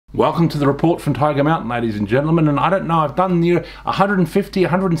Welcome to the report from Tiger Mountain, ladies and gentlemen. And I don't know, I've done near 150,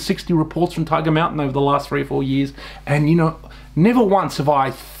 160 reports from Tiger Mountain over the last 3 or 4 years. And you know, never once have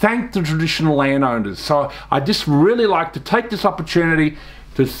I thanked the traditional landowners. So I just really like to take this opportunity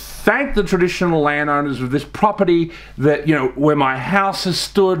to thank the traditional landowners of this property that, you know, where my house has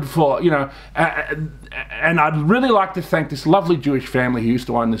stood for, you know, and I'd really like to thank this lovely Jewish family who used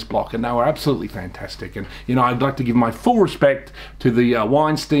to own this block, and they were absolutely fantastic. And, you know, I'd like to give my full respect to the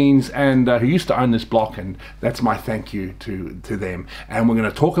Weinsteins and who used to own this block, and that's my thank you to them. And we're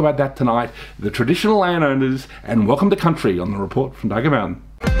going to talk about that tonight, the traditional landowners, and welcome to country on the report from Tiger Mountain.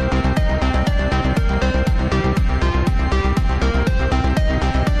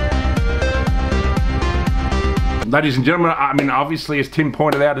 Ladies and gentlemen, I mean, obviously, as Tim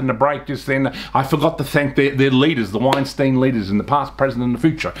pointed out in the break just then, I forgot to thank their leaders, the Weinstein leaders in the past, present, and the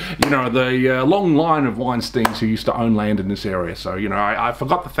future. You know, the long line of Weinsteins who used to own land in this area. So, you know, I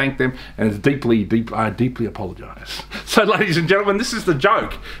forgot to thank them, and it's I deeply apologise. So, ladies and gentlemen, this is the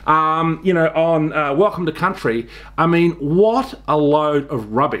joke. You know, on Welcome to Country, I mean, what a load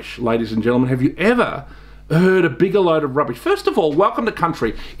of rubbish, ladies and gentlemen. Have you ever heard a bigger load of rubbish? First of all, Welcome to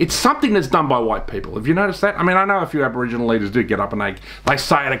Country, it's something that's done by white people. Have you noticed that? I mean, I know a few Aboriginal leaders do get up and they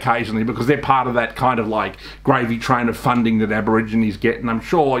say it occasionally because they're part of that kind of like gravy train of funding that Aborigines get, and I'm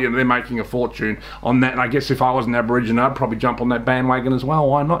sure, you know, they're making a fortune on that. And I guess if I was an Aboriginal, I'd probably jump on that bandwagon as well.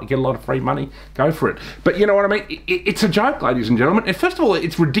 Why not? You get a lot of free money, go for it. But you know what I mean? It's a joke, ladies and gentlemen. And first of all,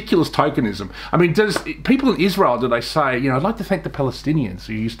 it's ridiculous tokenism. I mean, does people in Israel, do they say, you know, I'd like to thank the Palestinians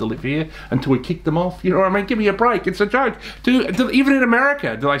who used to live here until we kicked them off? You know what I mean? Give me a break. It's a joke. Even in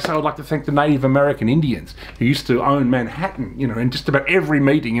America, do they say, I'd like to thank the Native American Indians who used to own Manhattan, you know, and just about every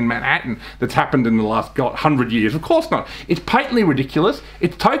meeting in Manhattan that's happened in the last 100 years? Of course not. It's patently ridiculous.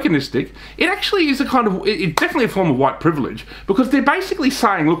 It's tokenistic. It actually is a kind of, it's definitely a form of white privilege, because they're basically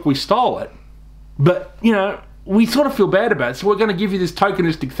saying, look, we stole it, but, you know, we sort of feel bad about it, so we're going to give you this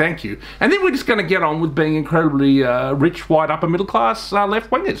tokenistic thank you, and then we're just going to get on with being incredibly rich, white, upper middle class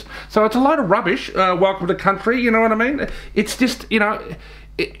left-wingers. So it's a load of rubbish. Welcome to Country, you know what I mean? It's just, you know,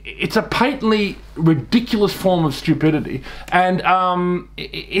 it's a patently ridiculous form of stupidity, and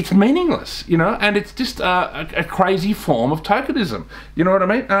it's meaningless, you know, and it's just a crazy form of tokenism, you know what I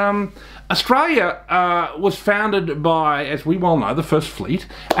mean? Australia was founded by, as we well know, the First Fleet,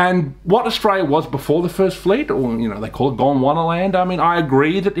 and what Australia was before the First Fleet, or, you know, they call it Gondwana land. I mean, I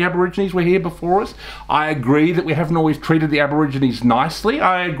agree that the Aborigines were here before us. I agree that we haven't always treated the Aborigines nicely.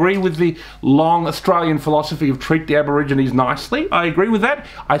 I agree with the long Australian philosophy of treat the Aborigines nicely. I agree with that.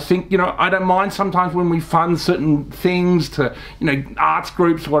 I think, you know, I don't mind sometimes when we fund certain things to, you know, arts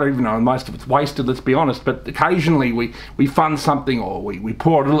groups, whatever, you know, most of it's wasted, let's be honest, but occasionally we fund something, or we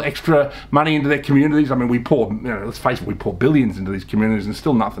pour a little extra money into their communities. I mean, we pour, you know, let's face it, we pour billions into these communities and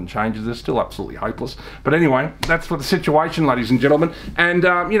still nothing changes. They're still absolutely hopeless. But anyway, that's what the situation, ladies and gentlemen. And,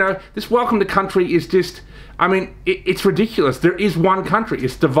 you know, this Welcome to Country is just, I mean, it's ridiculous. There is one country.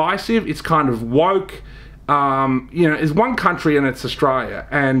 It's divisive. It's kind of woke. You know, there's one country, and it's Australia,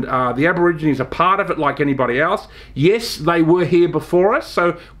 and the Aborigines are part of it like anybody else. Yes, they were here before us,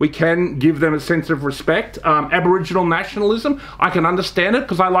 so we can give them a sense of respect. Aboriginal nationalism, I can understand it,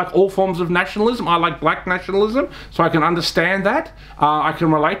 because I like all forms of nationalism. I like black nationalism, so I can understand that. I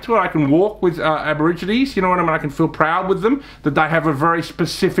can relate to it. I can walk with Aborigines, you know what I mean? I can feel proud with them, that they have a very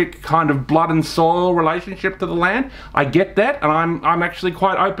specific kind of blood and soil relationship to the land. I get that, and I'm actually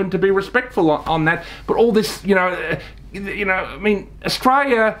quite open to be respectful on that. But all this, you know, I mean,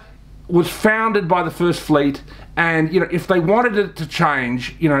 Australia was founded by the First Fleet, and, you know, if they wanted it to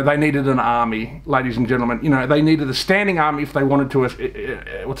change, you know, they needed an army, ladies and gentlemen. You know, they needed a standing army if they wanted to,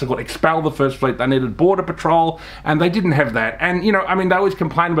 what's it called, expel the First Fleet. They needed border patrol, and they didn't have that. And, you know, I mean, they always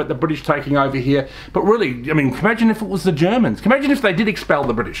complain about the British taking over here, but really, I mean, imagine if it was the Germans. Imagine if they did expel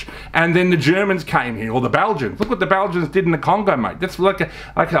the British, and then the Germans came here, or the Belgians. Look what the Belgians did in the Congo, mate. That's like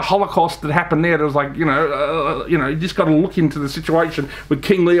a Holocaust that happened there. It was like, you know, you just got to look into the situation with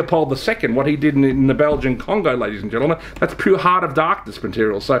King Leopold II, what he did in the Belgian Congo, ladies and gentlemen. That's pure Heart of Darkness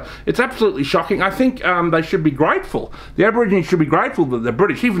material. So it's absolutely shocking. I think they should be grateful. The Aborigines should be grateful that the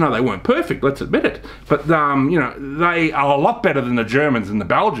British, even though they weren't perfect, let's admit it, but you know, they are a lot better than the Germans and the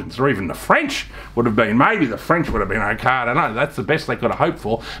Belgians, or even the French would have been. Maybe the French would have been okay. I don't know. That's the best they could have hoped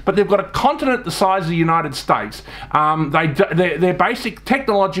for. But they've got a continent the size of the United States. Their basic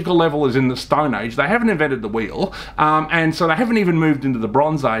technological level is in the Stone Age. They haven't invented the wheel, and so they haven't even moved into the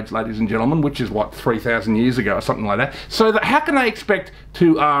Bronze Age, ladies and gentlemen, which is what, 3,000 years ago or something like that. So how can they expect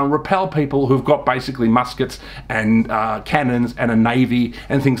to repel people who've got basically muskets and cannons and a navy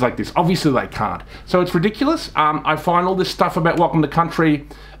and things like this? Obviously they can't. So it's ridiculous. I find all this stuff about Welcome to Country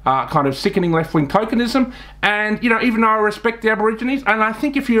kind of sickening left-wing tokenism. And, you know, even though I respect the Aborigines, and I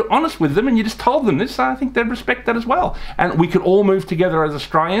think if you're honest with them and you just told them this, I think they'd respect that as well. And we could all move together as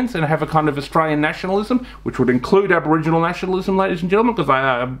Australians and have a kind of Australian nationalism, which would include Aboriginal nationalism, ladies and gentlemen, because they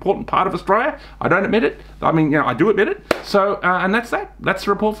are an important part of Australia. I don't admit it. I mean, you know, I do admit it. So, and that's that. That's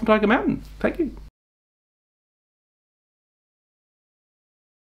the report from Tiger Mountain. Thank you.